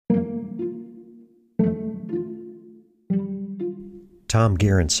Tom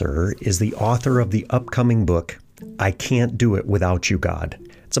Gerenser is the author of the upcoming book, I Can't Do It Without You, God.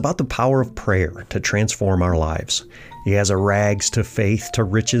 It's about the power of prayer to transform our lives. He has a rags to faith to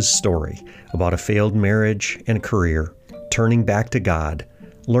riches story about a failed marriage and career, turning back to God,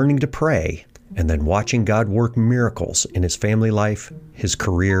 learning to pray, and then watching God work miracles in his family life, his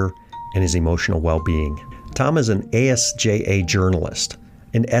career, and his emotional well-being. Tom is an ASJA journalist,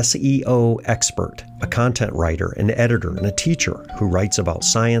 an SEO expert, a content writer, an editor, and a teacher who writes about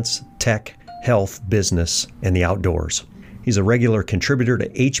science, tech, health, business, and the outdoors. He's a regular contributor to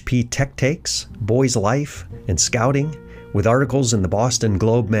HP Tech Takes, Boys Life, and Scouting, with articles in the Boston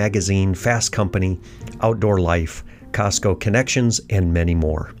Globe magazine, Fast Company, Outdoor Life, Costco Connections, and many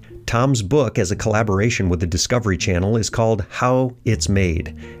more. Tom's book, as a collaboration with the Discovery Channel, is called How It's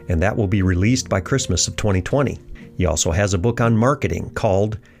Made, and that will be released by Christmas of 2020. He also has a book on marketing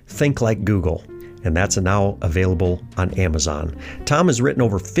called Think Like Google, and that's now available on Amazon. Tom has written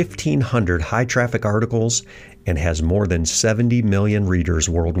over 1,500 high-traffic articles and has more than 70 million readers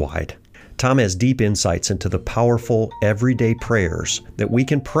worldwide. Tom has deep insights into the powerful, everyday prayers that we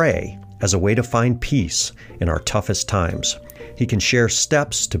can pray as a way to find peace in our toughest times. He can share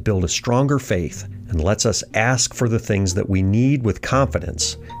steps to build a stronger faith and lets us ask for the things that we need with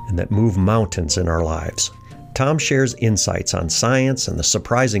confidence and that move mountains in our lives. Tom shares insights on science and the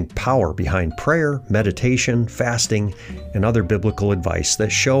surprising power behind prayer, meditation, fasting, and other biblical advice that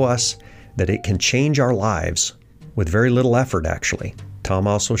show us that it can change our lives with very little effort, actually. Tom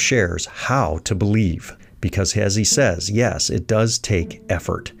also shares how to believe, because as he says, yes, it does take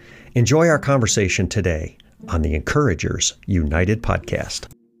effort. Enjoy our conversation today on the Encouragers United podcast.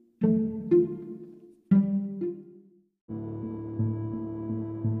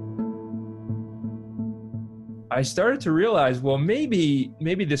 I started to realize, well, maybe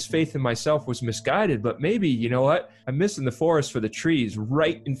this faith in myself was misguided, but maybe, you know what? I'm missing the forest for the trees.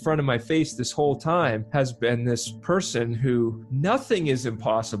 Right in front of my face this whole time has been this person who nothing is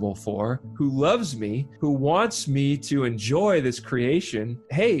impossible for, who loves me, who wants me to enjoy this creation.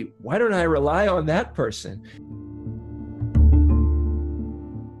 Hey, why don't I rely on that person?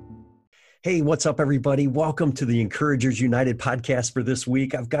 Hey, what's up, everybody? Welcome to the Encouragers United podcast for this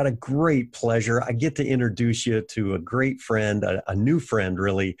week. I've got a great pleasure. I get to introduce you to a great friend, a new friend,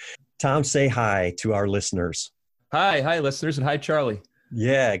 really. Tom, say hi to our listeners. Hi, listeners, and hi, Charlie.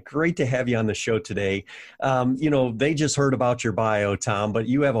 Yeah, great to have you on the show today. They just heard about your bio, Tom, but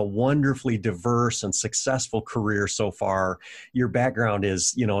you have a wonderfully diverse and successful career so far. Your background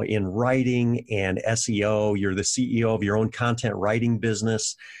is, in writing and SEO. You're the CEO of your own content writing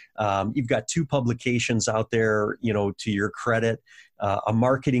business. You've got 2 publications out there, to your credit, a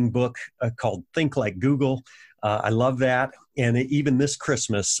marketing book called Think Like Google. I love that. And even this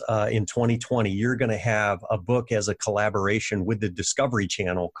Christmas in 2020, you're going to have a book as a collaboration with the Discovery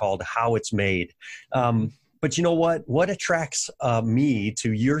Channel called How It's Made. But you know what? What attracts me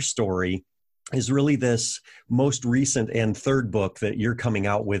to your story is really this most recent and third book that you're coming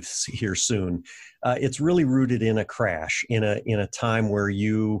out with here soon. It's really rooted in a crash, in a time where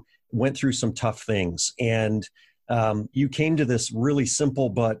you went through some tough things, and you came to this really simple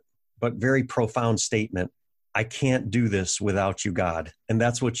but very profound statement: I can't do this without you, God. And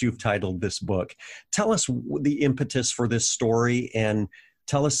that's what you've titled this book. Tell us the impetus for this story, and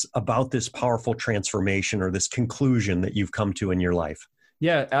tell us about this powerful transformation or this conclusion that you've come to in your life.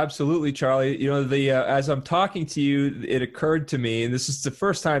 Yeah, absolutely, Charlie. As I'm talking to you, it occurred to me, and this is the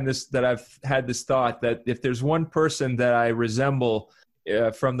first time that I've had this thought, that if there's one person that I resemble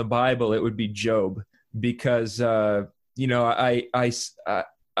from the Bible, it would be Job, because if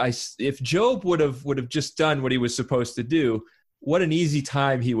Job would have just done what he was supposed to do, what an easy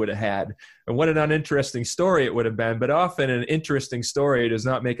time he would have had, and what an uninteresting story it would have been. But often an interesting story does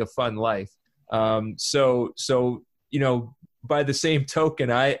not make a fun life. By the same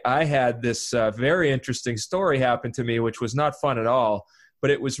token, I had this very interesting story happen to me, which was not fun at all, but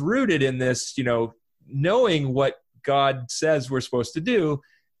it was rooted in this, knowing what God says we're supposed to do,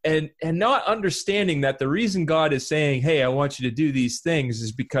 and not understanding that the reason God is saying, hey, I want you to do these things,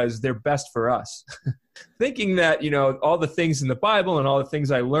 is because they're best for us. Thinking that, all the things in the Bible and all the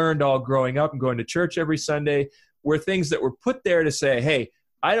things I learned all growing up and going to church every Sunday were things that were put there to say, hey,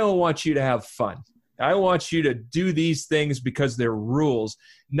 I don't want you to have fun. I want you to do these things because they're rules,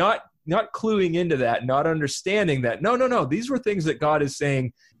 not cluing into that, not understanding that. No. These were things that God is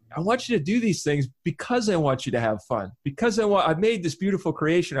saying, I want you to do these things because I want you to have fun, because I've made this beautiful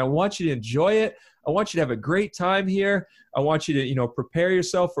creation. I want you to enjoy it. I want you to have a great time here. I want you to, prepare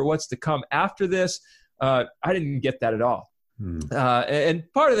yourself for what's to come after this. I didn't get that at all. And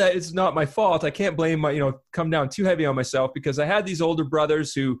part of that is not my fault. I can't blame come down too heavy on myself, because I had these older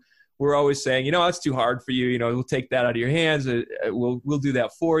brothers who were always saying, that's too hard for you. We'll take that out of your hands. We'll do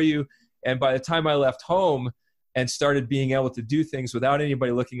that for you. And by the time I left home and started being able to do things without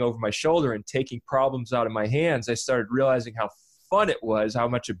anybody looking over my shoulder and taking problems out of my hands, I started realizing how fun it was, how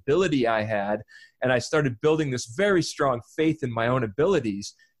much ability I had. And I started building this very strong faith in my own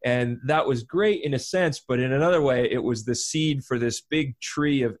abilities. And that was great in a sense, but in another way, it was the seed for this big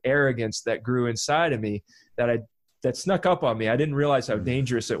tree of arrogance that grew inside of me that snuck up on me. I didn't realize how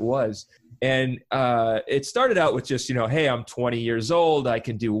dangerous it was. And it started out with just, hey, I'm 20 years old. I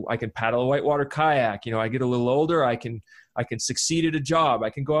can paddle a whitewater kayak. I get a little older. I can succeed at a job. I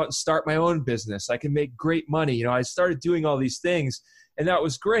can go out and start my own business. I can make great money. I started doing all these things, and that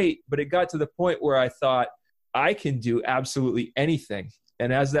was great. But it got to the point where I thought, I can do absolutely anything.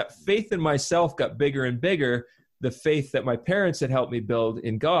 And as that faith in myself got bigger and bigger, the faith that my parents had helped me build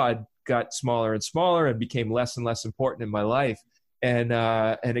in God got smaller and smaller and became less and less important in my life. And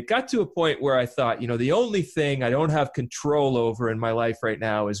it got to a point where I thought, the only thing I don't have control over in my life right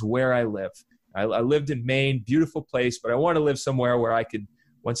now is where I live. I lived in Maine, beautiful place, but I want to live somewhere where I could,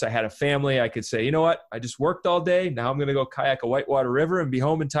 once I had a family, I could say, you know what, I just worked all day. Now I'm going to go kayak a whitewater river and be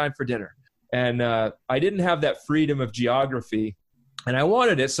home in time for dinner. And I didn't have that freedom of geography, and I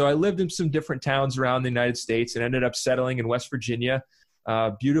wanted it. So I lived in some different towns around the United States and ended up settling in West Virginia.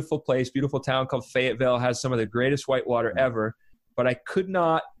 Beautiful place, beautiful town called Fayetteville, has some of the greatest whitewater ever. But I could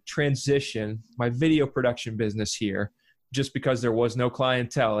not transition my video production business here just because there was no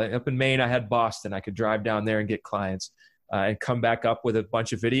clientele. Up in Maine, I had Boston. I could drive down there and get clients and come back up with a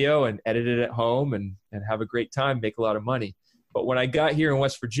bunch of video and edit it at home and have a great time, make a lot of money. But when I got here in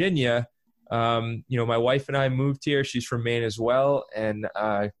West Virginia, my wife and I moved here. She's from Maine as well, and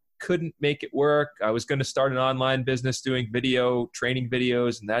couldn't make it work. I was going to start an online business doing video, training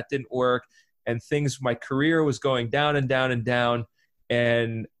videos, and that didn't work. And my career was going down and down and down.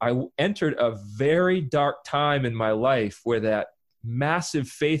 And I entered a very dark time in my life where that massive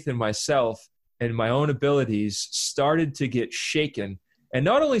faith in myself and my own abilities started to get shaken. And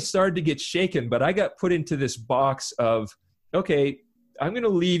not only started to get shaken, but I got put into this box of, okay, I'm going to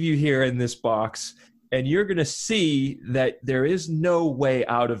leave you here in this box, and you're going to see that there is no way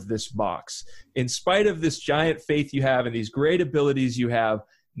out of this box. In spite of this giant faith you have and these great abilities you have,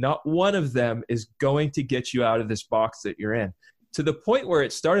 not one of them is going to get you out of this box that you're in. To the point where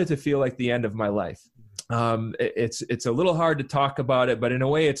it started to feel like the end of my life. It's a little hard to talk about it, but in a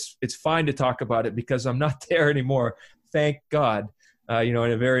way it's fine to talk about it because I'm not there anymore. Thank God, in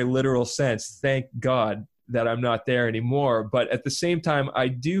a very literal sense, thank God that I'm not there anymore. But at the same time, I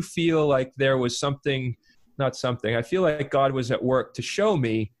do feel like there was I feel like God was at work to show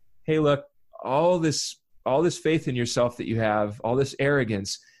me, hey, look, all this faith in yourself that you have, all this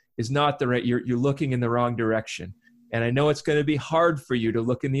arrogance is not the right, you're looking in the wrong direction. And I know it's going to be hard for you to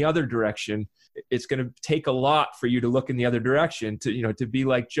look in the other direction. It's going to take a lot for you to look in the other direction to be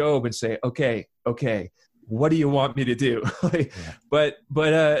like Job and say, okay, what do you want me to do? But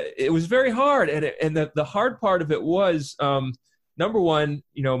it was very hard. And the hard part of it was, number one,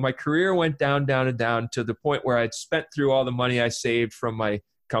 my career went down and down to the point where I'd spent through all the money I saved from my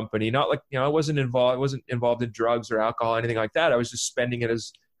company. Not like, I wasn't involved in drugs or alcohol, anything like that. I was just spending it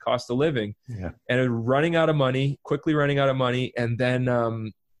as cost of living, and quickly running out of money. And then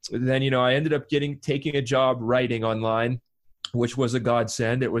I ended up taking a job writing online, which was a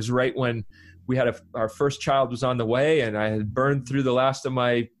godsend. It was right when we had our first child was on the way, and I had burned through the last of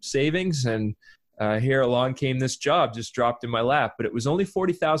my savings, and here along came this job, just dropped in my lap. But it was only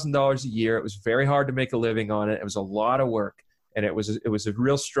 $40,000 a year. It was very hard to make a living on it. It was a lot of work, and it was a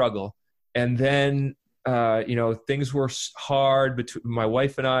real struggle. And then things were hard between my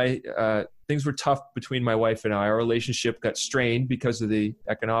wife and I. Things were tough between my wife and I. Our relationship got strained because of the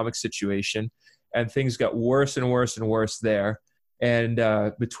economic situation, and things got worse and worse and worse there. And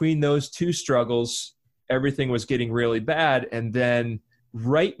between those two struggles, everything was getting really bad. And then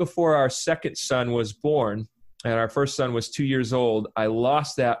right before our second son was born, and our first son was 2 years old, I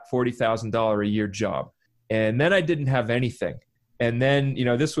lost that $40,000 a year job. And then I didn't have anything. And then,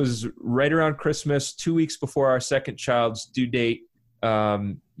 this was right around Christmas, 2 weeks before our second child's due date.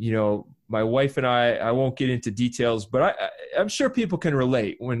 My wife and I won't get into details, but I'm sure people can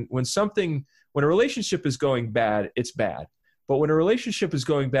relate. When a relationship is going bad, it's bad. But when a relationship is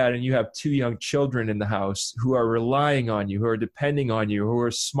going bad and you have two young children in the house who are relying on you, who are depending on you, who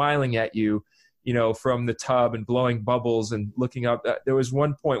are smiling at you, from the tub and blowing bubbles and looking up, there was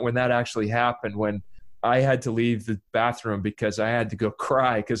one point when that actually happened, when I had to leave the bathroom because I had to go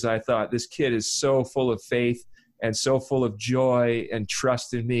cry, because I thought, this kid is so full of faith and so full of joy and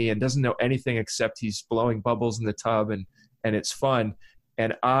trust in me, and doesn't know anything except he's blowing bubbles in the tub and it's fun.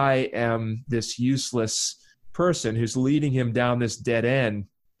 And I am this useless person who's leading him down this dead end.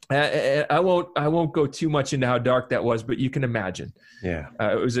 I won't go too much into how dark that was, but you can imagine. Yeah.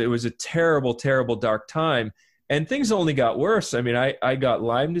 It was a terrible, terrible dark time. And things only got worse. I mean, I got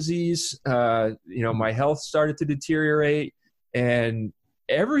Lyme disease. My health started to deteriorate, and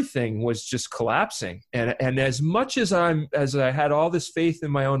everything was just collapsing. And as much as I had all this faith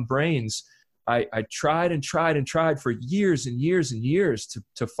in my own brains, I tried and tried and tried for years and years and years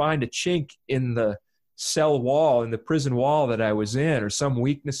to find a chink in the cell wall, in the prison wall that I was in, or some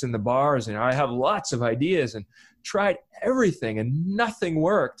weakness in the bars. And I have lots of ideas and tried everything, and nothing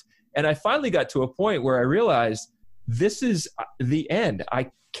worked. And I finally got to a point where I realized this is the end.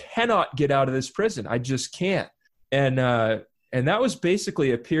 I cannot get out of this prison. I just can't. And that was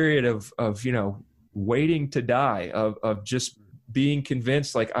basically a period of waiting to die, of just being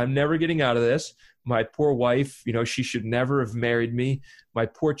convinced, like, I'm never getting out of this. My poor wife, she should never have married me. My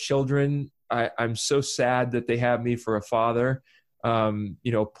poor children, I'm so sad that they have me for a father.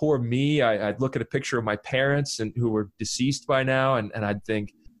 Poor me. I'd look at a picture of my parents who were deceased by now, and I'd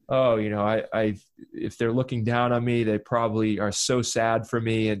think, oh, if they're looking down on me, they probably are so sad for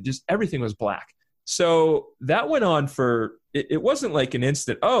me, and just everything was black. So that went on it wasn't like an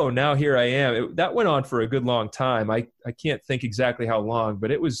instant, oh, now here I am. That went on for a good long time. I can't think exactly how long,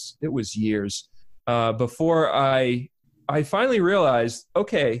 but it was years before I finally realized,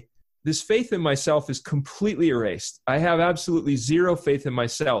 okay, this faith in myself is completely erased. I have absolutely zero faith in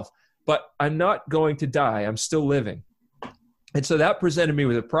myself, but I'm not going to die. I'm still living. And so that presented me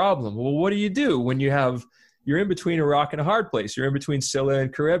with a problem. Well, what do you do when you're in between a rock and a hard place? You're in between Scylla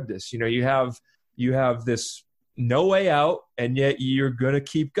and Charybdis. You have this no way out, and yet you're going to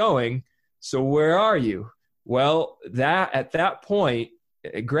keep going. So where are you? Well, at that point,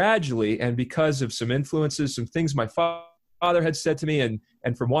 gradually, and because of some influences, some things my father had said to me,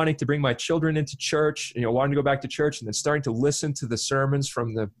 and from wanting to bring my children into church, wanting to go back to church, and then starting to listen to the sermons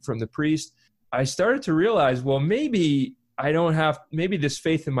from the priest, I started to realize, well, maybe this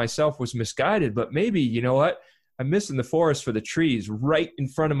faith in myself was misguided, but maybe, you know what? I'm missing the forest for the trees. Right in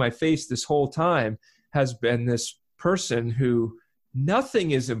front of my face this whole time has been this person who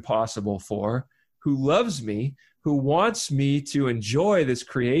nothing is impossible for, who loves me, who wants me to enjoy this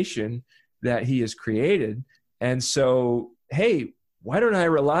creation that he has created. And so, hey, why don't I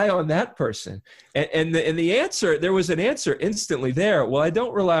rely on that person? And the answer, there was an answer instantly there. Well, I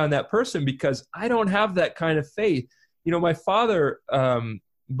don't rely on that person because I don't have that kind of faith. My father, a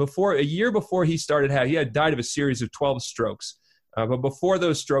year before he had died of a series of 12 strokes. But before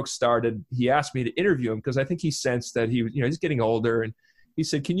those strokes started, he asked me to interview him because I think he sensed that he's getting older. And he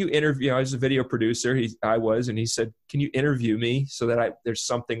said, can you interview, I was a video producer, and he said, can you interview me so that there's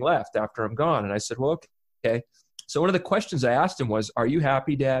something left after I'm gone? And I said, well, okay. So one of the questions I asked him was, are you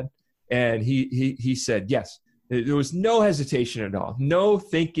happy, Dad? And he said, yes. There was no hesitation at all, no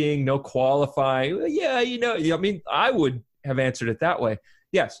thinking, no qualifying. Yeah, I would have answered it that way.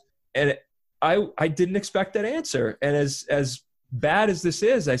 Yes. And I didn't expect that answer. And as bad as this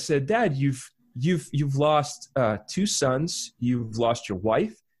is, I said, Dad, you've lost 2 sons. You've lost your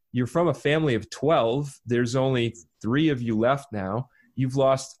wife. You're from a family of 12. There's only 3 of you left now. You've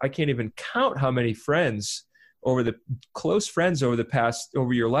lost, I can't even count how many friends over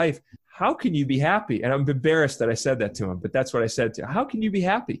your life. How can you be happy? And I'm embarrassed that I said that to him, but that's what I said to him. How can you be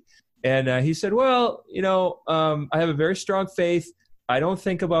happy? And he said, well, I have a very strong faith. I don't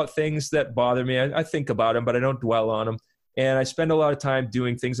think about things that bother me. I think about them, but I don't dwell on them. And I spend a lot of time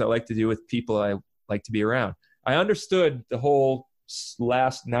doing things I like to do with people I like to be around. I understood the whole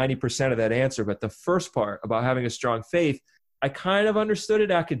last 90% of that answer, but the first part about having a strong faith, I kind of understood it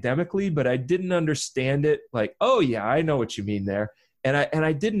academically, but I didn't understand it like, oh yeah, I know what you mean there. And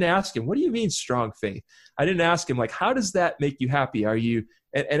I didn't ask him, what do you mean strong faith? I didn't ask him, like, how does that make you happy? Are you,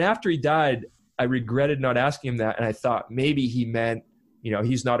 and after he died, I regretted not asking him that. And I thought maybe he meant,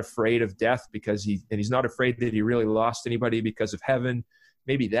 he's not afraid of death he's not afraid that he really lost anybody because of heaven.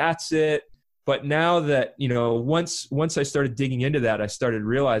 Maybe that's it. But now that, once I started digging into that, I started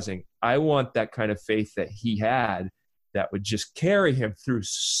realizing I want that kind of faith that he had that would just carry him through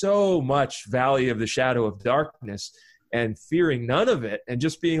so much valley of the shadow of darkness and fearing none of it and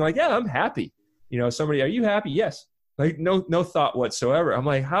just being like, yeah, I'm happy. Somebody, are you happy? Yes. Like no thought whatsoever. I'm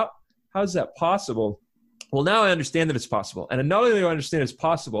like, how's that possible? Well, now I understand that it's possible. And not only do I understand it's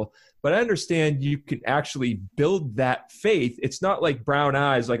possible, but I understand you can actually build that faith. It's not like brown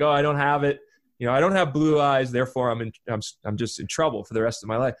eyes, like, oh, I don't have it. I don't have blue eyes, therefore I'm just in trouble for the rest of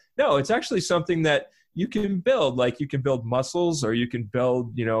my life. No, it's actually something that you can build, like you can build muscles, or you can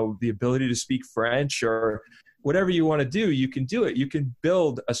build, the ability to speak French, or whatever you want to do, you can do it. You can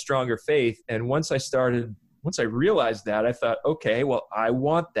build a stronger faith. And once I realized that, I thought, okay, well, I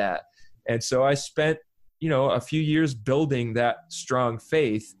want that. And so I spent, a few years building that strong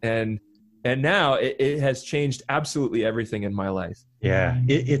faith. And now it has changed absolutely everything in my life. Yeah,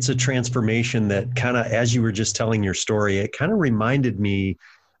 it's a transformation that kind of, as you were just telling your story, it kind of reminded me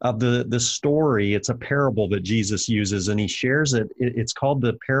of the story. It's a parable that Jesus uses, and he shares it. It's called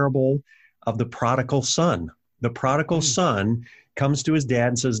the parable of the prodigal son. The prodigal son comes to his dad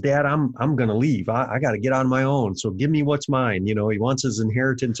and says, "Dad, I'm going to leave. I got to get on my own. So give me what's mine." He wants his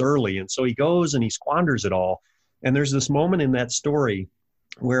inheritance early. And so he goes and he squanders it all. And there's this moment in that story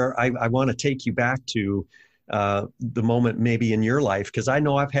where I want to take you back to the moment maybe in your life, because I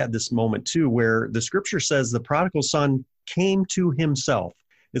know I've had this moment too, where the scripture says the prodigal son came to himself.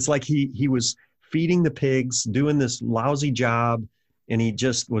 It's like he was feeding the pigs, doing this lousy job, and he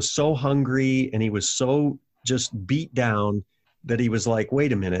just was so hungry and he was so just beat down that he was like,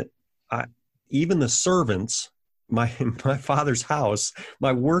 wait a minute, even the servants, my father's house,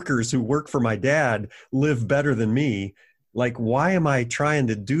 my workers who work for my dad live better than me. Like, why am I trying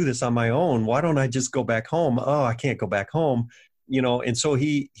to do this on my own? Why don't I just go back home? Oh, I can't go back home. And so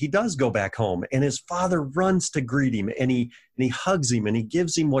he does go back home, and his father runs to greet him, and he hugs him, and he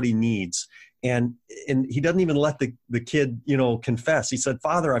gives him what he needs. And he doesn't even let the kid, confess. He said,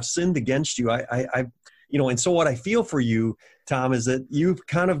 "Father, I've sinned against you. And so what I feel for you, Tom, is that you've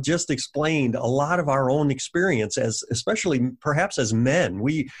kind of just explained a lot of our own experience, especially perhaps as men.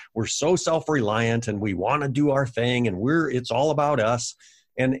 We're so self-reliant, and we want to do our thing, and it's all about us.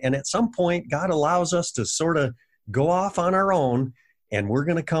 And at some point, God allows us to sort of go off on our own, and we're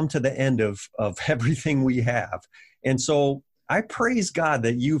going to come to the end of everything we have. And so I praise God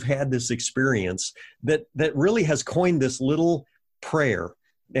that you've had this experience that really has coined this little prayer.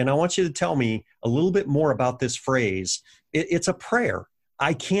 And I want you to tell me a little bit more about this phrase. It's a prayer.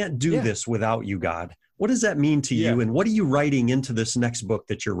 I can't do this without you, God. What does that mean to you? And what are you writing into this next book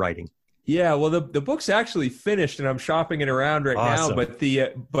that you're writing? Yeah, well, the book's actually finished, and I'm shopping it around right now. But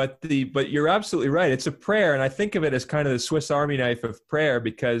you're absolutely right. It's a prayer, and I think of it as kind of the Swiss Army knife of prayer,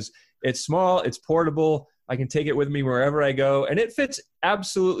 because it's small, it's portable. I can take it with me wherever I go, and it fits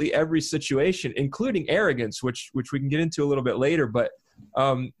absolutely every situation, including arrogance, which we can get into a little bit later. But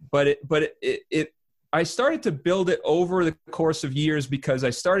I started to build it over the course of years, because I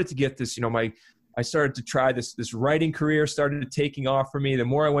started to get this, I started to try this writing career, started taking off for me. The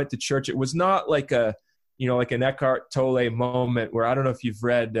more I went to church, it was not like an Eckhart Tolle moment where, I don't know if you've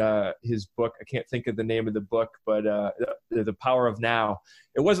read his book. I can't think of the name of the book, but The Power of Now.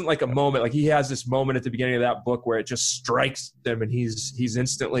 It wasn't like a moment, like he has this moment at the beginning of that book where it just strikes him and he's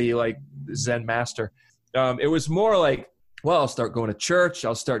instantly like Zen master. It was more like, well, I'll start going to church.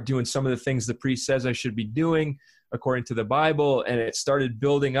 I'll start doing some of the things the priest says I should be doing according to the Bible. And it started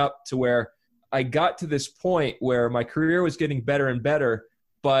building up to where I got to this point where my career was getting better and better,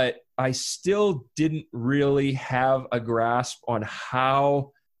 but I still didn't really have a grasp on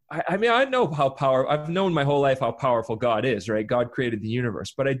how, I know I've known my whole life how powerful God is, right? God created the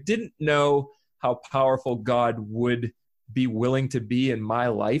universe, but I didn't know how powerful God would be willing to be in my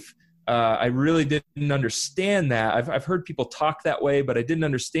life. I really didn't understand that. I've heard people talk that way, but I didn't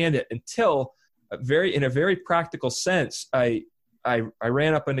understand it until in a very practical sense, I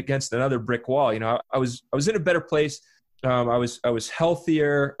ran up against another brick wall. I was in a better place. I was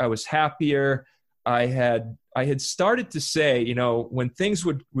healthier. I was happier. I had started to say, when things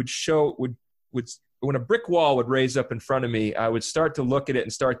when a brick wall would raise up in front of me, I would start to look at it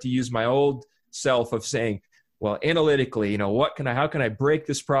and start to use my old self of saying, well, analytically, how can I break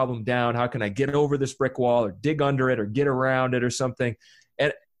this problem down? How can I get over this brick wall or dig under it or get around it or something?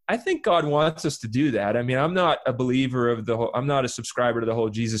 And I think God wants us to do that. I mean, I'm not a believer I'm not a subscriber to the whole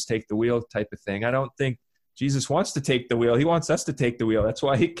Jesus take the wheel type of thing. I don't think Jesus wants to take the wheel. He wants us to take the wheel. That's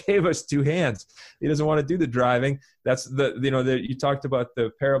why he gave us two hands. He doesn't want to do the driving. That's you talked about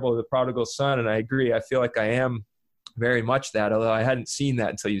the parable of the prodigal son, and I agree. I feel like I am very much that, although I hadn't seen that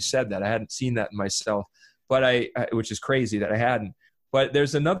until you said that. I hadn't seen that in myself. But which is crazy that I hadn't. But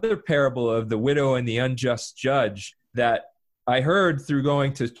there's another parable of the widow and the unjust judge that I heard through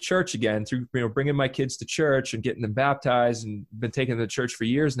going to church again, through bringing my kids to church and getting them baptized, and been taking them to church for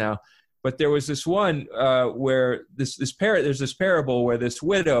years now. But there was this one where there's this parable where this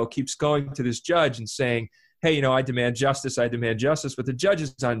widow keeps going to this judge and saying, "Hey, I demand justice, but the judge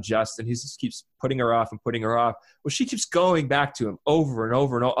is unjust," and he just keeps putting her off and putting her off. Well, she keeps going back to him over and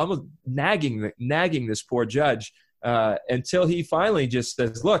over and over, almost nagging this poor judge until he finally just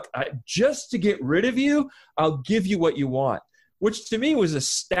says, look, just to get rid of you, I'll give you what you want, which to me was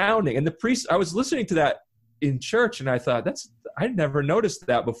astounding. And the priest, I was listening to that in church, and I thought, I'd never noticed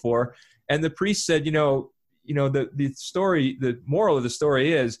that before. And the priest said, the story, the moral of the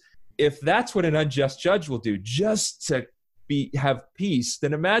story is, if that's what an unjust judge will do just to have peace,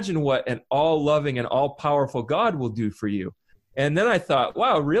 then imagine what an all-loving and all-powerful God will do for you. And then I thought,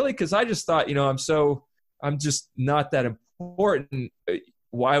 wow, really? Because I just thought, I'm just not that important.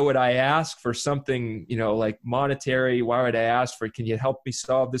 Why would I ask for something, like monetary? Why would I ask for, can you help me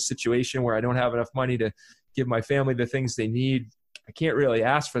solve this situation where I don't have enough money to give my family the things they need? I can't really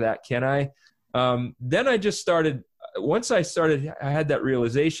ask for that, can I? Then I just started, once I had that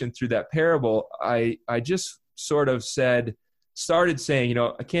realization through that parable, I just sort of started saying,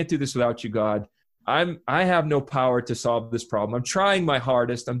 I can't do this without you, God. I have no power to solve this problem. I'm trying my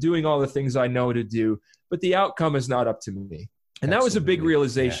hardest. I'm doing all the things I know to do, but the outcome is not up to me. And that was a big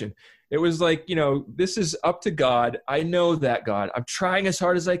realization. Yeah. It was like, this is up to God. I know that, God. I'm trying as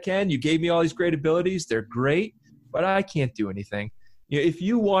hard as I can. You gave me all these great abilities. They're great, but I can't do anything. If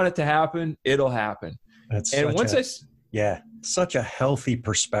you want it to happen, it'll happen. Such a healthy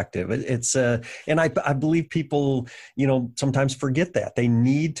perspective. And I believe people, sometimes forget that. They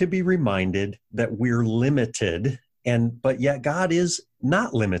need to be reminded that we're limited, but yet God is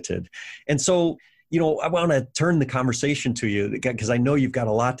not limited. And so, I want to turn the conversation to you because I know you've got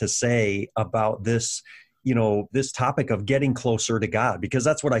a lot to say about this, this topic of getting closer to God, because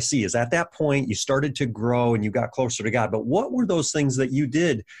that's what I see is at that point you started to grow and you got closer to God. But what were those things that you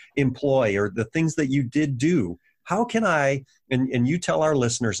did employ, or the things that you did do? How can and you tell our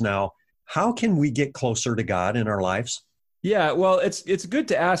listeners now, how can we get closer to God in our lives? Yeah, well, it's good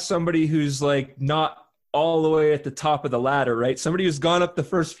to ask somebody who's like not all the way at the top of the ladder, right? Somebody who's gone up the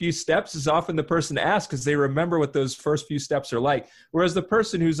first few steps is often the person to ask because they remember what those first few steps are like. Whereas the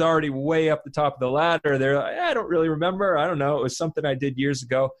person who's already way up the top of the ladder, they're like, I don't really remember. I don't know. It was something I did years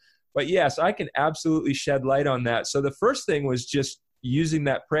ago. But yes, I can absolutely shed light on that. So the first thing was just using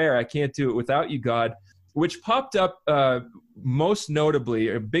that prayer, I can't do it without you, God, which popped up most notably,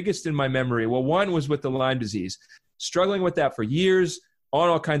 or biggest in my memory. Well, one was with the Lyme disease, struggling with that for years, on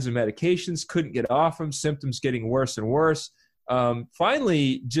all kinds of medications, couldn't get off them, symptoms getting worse and worse.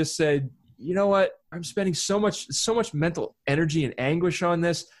 Finally just said, you know what? I'm spending so much mental energy and anguish on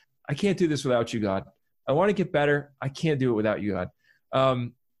this. I can't do this without you, God. I want to get better. I can't do it without you, God. A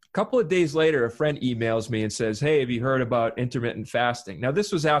couple of days later, a friend emails me and says, hey, have you heard about intermittent fasting? Now,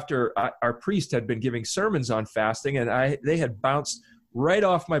 this was after our priest had been giving sermons on fasting, and they had bounced right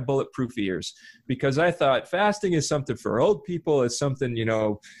off my bulletproof ears because I thought fasting is something for old people. It's something,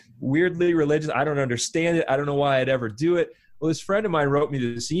 weirdly religious. I don't understand it. I don't know why I'd ever do it. Well, this friend of mine wrote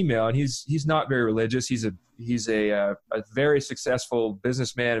me this email, and he's not very religious. He's a very successful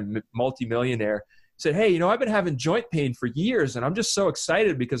businessman and multimillionaire. Said, hey, I've been having joint pain for years, and I'm just so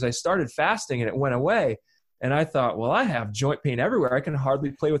excited because I started fasting and it went away. And I thought, well, I have joint pain everywhere. I can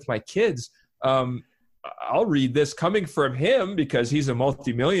hardly play with my kids. I'll read this coming from him because he's a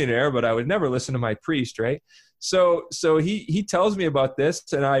multimillionaire, but I would never listen to my priest, right? So he tells me about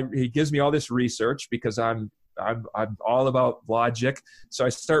this, and he gives me all this research because I'm all about logic. So I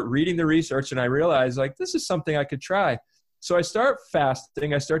start reading the research, and I realize this is something I could try. So I start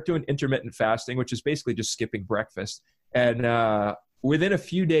fasting. I start doing intermittent fasting, which is basically just skipping breakfast. And within a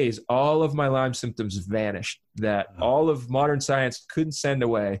few days, all of my Lyme symptoms vanished that all of modern science couldn't send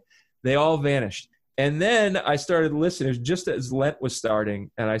away. They all vanished. And then I started listening. It was just as Lent was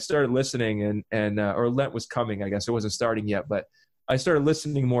starting, and I started listening, or Lent was coming, I guess. It wasn't starting yet, but I started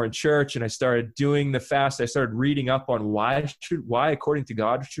listening more in church, and I started doing the fast. I started reading up on why, according to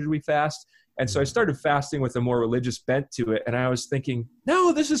God, should we fast? And so I started fasting with a more religious bent to it. And I was thinking,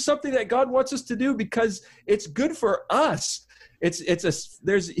 no, this is something that God wants us to do because it's good for us.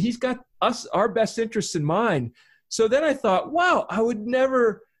 He's got us, our best interests in mind. So then I thought, wow, I would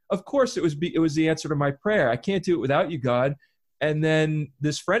never. Of course, it was the answer to my prayer. I can't do it without you, God. And then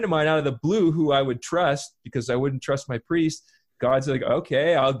this friend of mine out of the blue, who I would trust because I wouldn't trust my priest, God's like,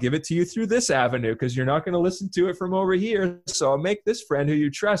 okay, I'll give it to you through this avenue because you're not going to listen to it from over here. So I'll make this friend who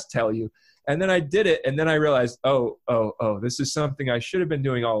you trust tell you. And then I did it. And then I realized, oh, this is something I should have been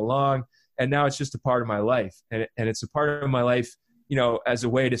doing all along. And now it's just a part of my life. And it's a part of my life, as a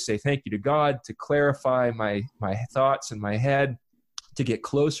way to say thank you to God, to clarify my thoughts in my head, to get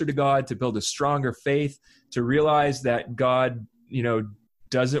closer to God, to build a stronger faith, to realize that God,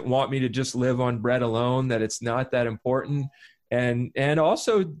 doesn't want me to just live on bread alone, that it's not that important. And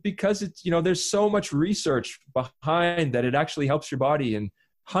also because it's, there's so much research behind that it actually helps your body in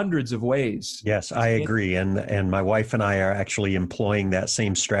hundreds of ways. Yes, I agree, and my wife and I are actually employing that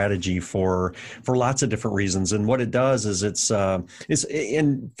same strategy for lots of different reasons. And what it does is it's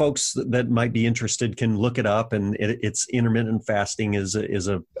and folks that might be interested can look it up. And it's intermittent fasting is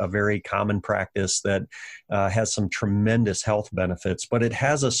a very common practice that has some tremendous health benefits, but it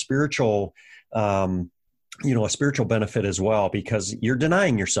has a spiritual a spiritual benefit as well, because you're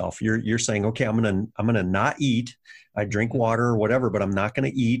denying yourself. You're saying, okay, I'm gonna not eat. I drink water or whatever, but I'm not going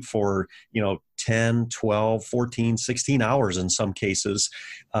to eat for, 10, 12, 14, 16 hours in some cases.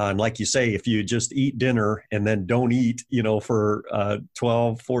 And like you say, if you just eat dinner and then don't eat, for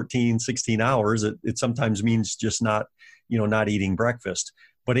 12, 14, 16 hours, it sometimes means just not eating breakfast.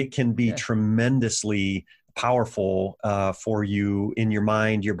 But it can be tremendously powerful for you in your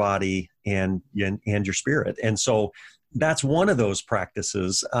mind, your body, and your spirit. And so that's one of those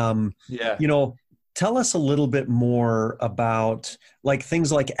practices. Tell us a little bit more about like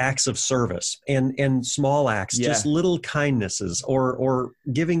things like acts of service and small acts, just little kindnesses or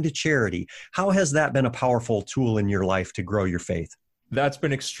giving to charity. How has that been a powerful tool in your life to grow your faith? That's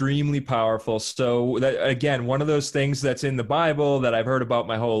been extremely powerful. So that, again, one of those things that's in the Bible that I've heard about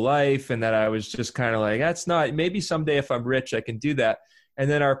my whole life, and that I was just kind of like, that's not, maybe someday if I'm rich, I can do that.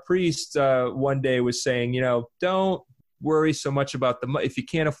 And then our priest one day was saying, don't worry so much about if you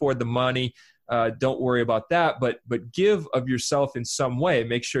can't afford the money, don't worry about that, but give of yourself in some way.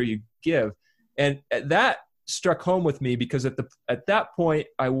 Make sure you give. And that struck home with me, because at that point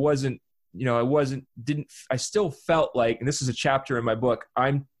I still felt like, and this is a chapter in my book,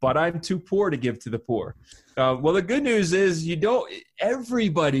 I'm too poor to give to the poor. Well, the good news is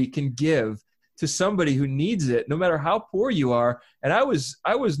everybody can give to somebody who needs it, no matter how poor you are. And I was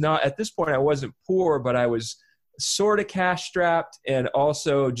not, at this point, I wasn't poor, but I was sort of cash strapped, and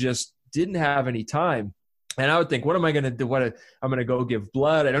also just didn't have any time. And I would think, what am I going to do? I'm going to go give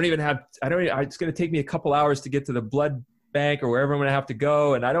blood. It's going to take me a couple hours to get to the blood bank or wherever I'm going to have to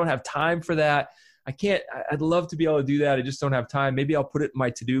go. And I don't have time for that. I'd love to be able to do that. I just don't have time. Maybe I'll put it in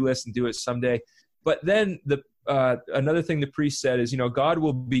my to-do list and do it someday. But then another thing the priest said is, God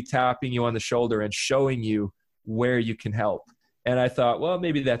will be tapping you on the shoulder and showing you where you can help. And I thought, well,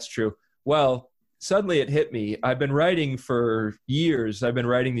 maybe that's true. Well, suddenly it hit me. I've been writing for years. I've been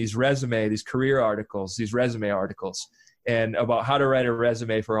writing these career articles, these resume articles, and about how to write a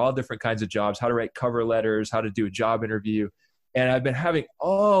resume for all different kinds of jobs, how to write cover letters, how to do a job interview. And I've been having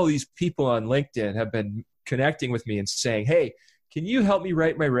all these people on LinkedIn have been connecting with me and saying, hey, can you help me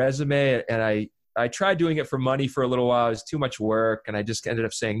write my resume? And I tried doing it for money for a little while. It was too much work. And I just ended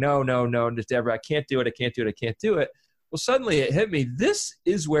up saying, no, Deborah, I can't do it. Well, suddenly it hit me. This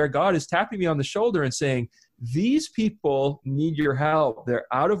is where God is tapping me on the shoulder and saying, these people need your help. They're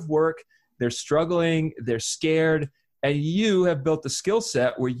out of work. They're struggling. They're scared. And you have built a skill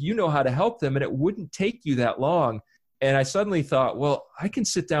set where you know how to help them, and it wouldn't take you that long. And I suddenly thought, well, I can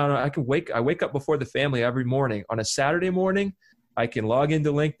sit down. I wake up before the family every morning. On a Saturday morning, I can log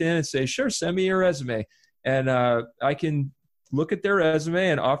into LinkedIn and say, sure, send me your resume. And I can look at their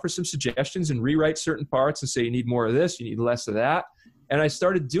resume and offer some suggestions and rewrite certain parts and say, you need more of this, you need less of that. And I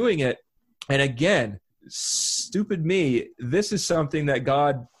started doing it. And again, stupid me, this is something that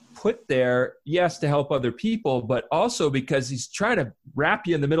God put there, yes, to help other people, but also because he's trying to wrap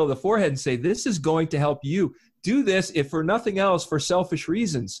you in the middle of the forehead and say, this is going to help you. Do this, if for nothing else, for selfish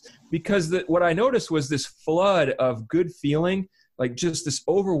reasons. Because what I noticed was this flood of good feeling, like just this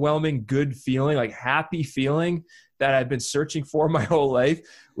overwhelming good feeling, like happy feeling that I've been searching for my whole life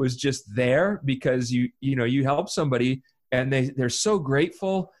was just there, because you help somebody and they're so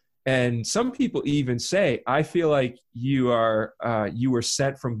grateful. And some people even say, I feel like you were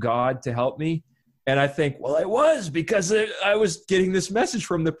sent from God to help me. And I think, well, I was, because I was getting this message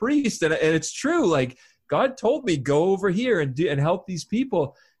from the priest, and it's true. Like, God told me, go over here and help these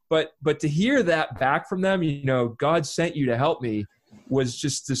people. But to hear that back from them, God sent you to help me, was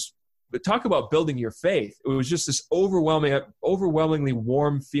just this. Talk about building your faith. It was just this overwhelmingly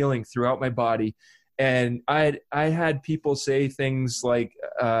warm feeling throughout my body. And I had people say things like,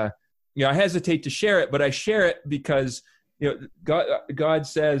 I hesitate to share it, but I share it because, God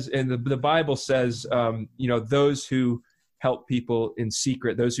says, and the Bible says, those who help people in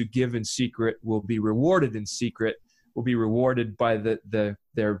secret, those who give in secret will be rewarded in secret, will be rewarded by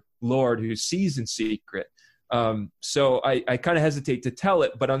their Lord who sees in secret. So I kind of hesitate to tell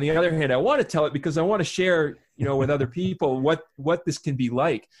it, but on the other hand, I want to tell it because I want to share, with other people what this can be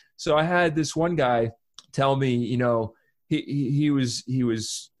like. So I had this one guy tell me, he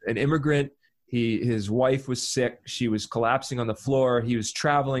was an immigrant. His wife was sick. She was collapsing on the floor. He was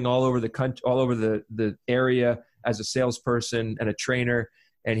traveling all over the country, all over the area as a salesperson and a trainer.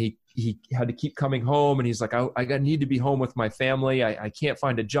 and he had to keep coming home, and he's like, I need to be home with my family. I can't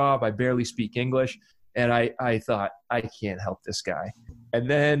find a job. I barely speak English. And I thought, I can't help this guy. And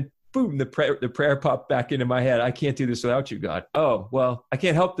then boom, the prayer popped back into my head. I can't do this without you, God. Oh, well, I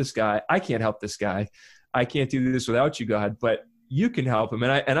can't help this guy. I can't help this guy. I can't do this without you, God, but you can help him.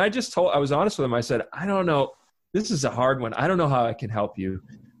 And I was honest with him. I said, I don't know. This is a hard one. I don't know how I can help you,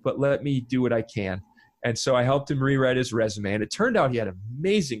 but let me do what I can. And so I helped him rewrite his resume. And it turned out he had an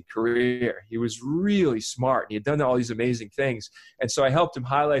amazing career. He was really smart. He had done all these amazing things. And so I helped him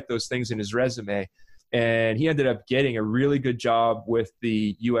highlight those things in his resume. And he ended up getting a really good job with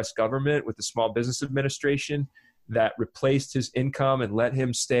the U.S. government, with the Small Business Administration, that replaced his income and let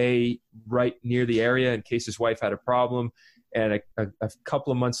him stay right near the area in case his wife had a problem. And a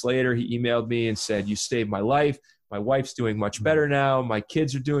couple of months later, he emailed me and said, you saved my life. My wife's doing much better now. My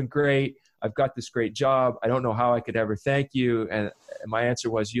kids are doing great. I've got this great job. I don't know how I could ever thank you. And my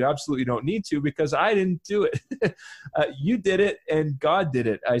answer was, you absolutely don't need to, because I didn't do it. You did it, and God did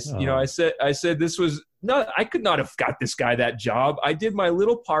it. I said this was not, I could not have got this guy that job. I did my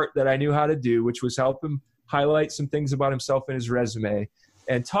little part that I knew how to do, which was help him highlight some things about himself in his resume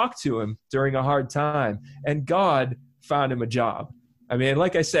and talk to him during a hard time. And God found him a job. I mean,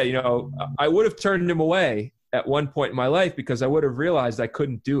 like I said, I would have turned him away at one point in my life because I would have realized I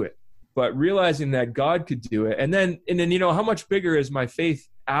couldn't do it. But realizing that God could do it. And then, how much bigger is my faith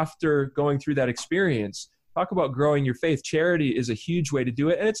after going through that experience? Talk about growing your faith. Charity is a huge way to do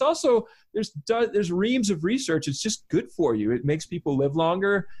it. And it's also, there's reams of research. It's just good for you. It makes people live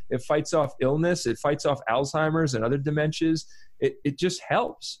longer. It fights off illness. It fights off Alzheimer's and other dementias. It just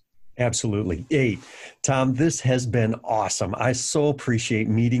helps. Absolutely. Hey, Tom, this has been awesome. I so appreciate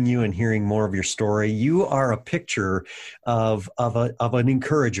meeting you and hearing more of your story. You are a picture of an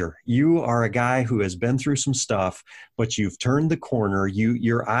encourager. You are a guy who has been through some stuff, but you've turned the corner.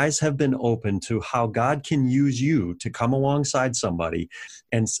 Your eyes have been open to how God can use you to come alongside somebody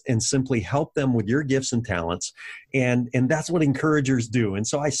and simply help them with your gifts and talents. And that's what encouragers do. And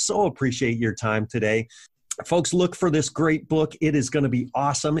so I so appreciate your time today. Folks, look for this great book. It is going to be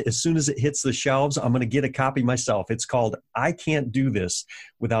awesome. As soon as it hits the shelves, I'm going to get a copy myself. It's called I Can't Do This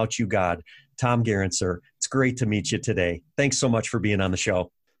Without You, God. Tom Gerentzer, it's great to meet you today. Thanks so much for being on the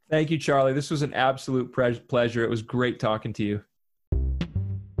show. Thank you, Charlie. This was an absolute pleasure. It was great talking to you.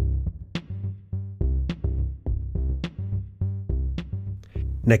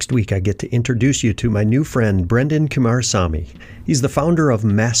 Next week, I get to introduce you to my new friend, Brendan Kumarasamy. He's the founder of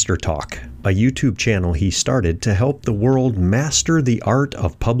Master Talk, a YouTube channel he started to help the world master the art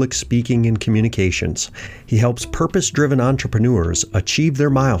of public speaking and communications. He helps purpose-driven entrepreneurs achieve their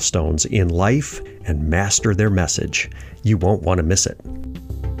milestones in life and master their message. You won't want to miss it.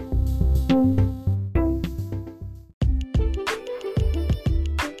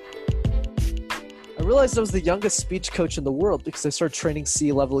 I realized I was the youngest speech coach in the world because I started training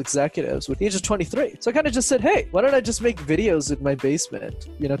C-level executives with the age of 23. So I kind of just said, hey, why don't I just make videos in my basement,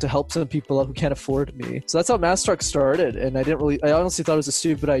 to help some people out who can't afford me. So that's how Master Talk started. And I honestly thought it was a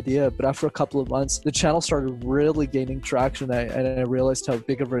stupid idea, but after a couple of months, the channel started really gaining traction, and I realized how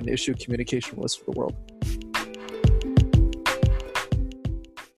big of an issue communication was for the world.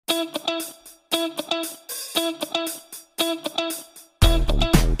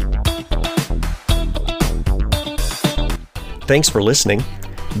 Thanks for listening.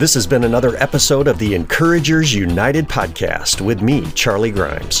 This has been another episode of the Encouragers United podcast with me, Charlie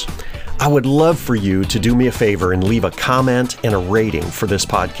Grimes. I would love for you to do me a favor and leave a comment and a rating for this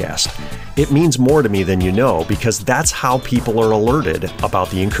podcast. It means more to me than you know, because that's how people are alerted about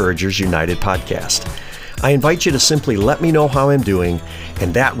the Encouragers United podcast. I invite you to simply let me know how I'm doing,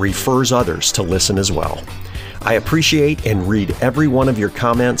 and that refers others to listen as well. I appreciate and read every one of your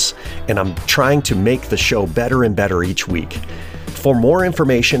comments, and I'm trying to make the show better and better each week. For more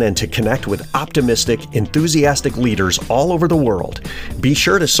information and to connect with optimistic, enthusiastic leaders all over the world, be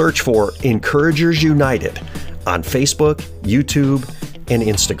sure to search for Encouragers United on Facebook, YouTube, and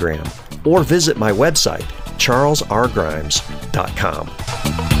Instagram, or visit my website,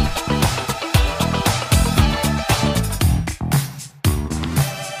 charlesrgrimes.com.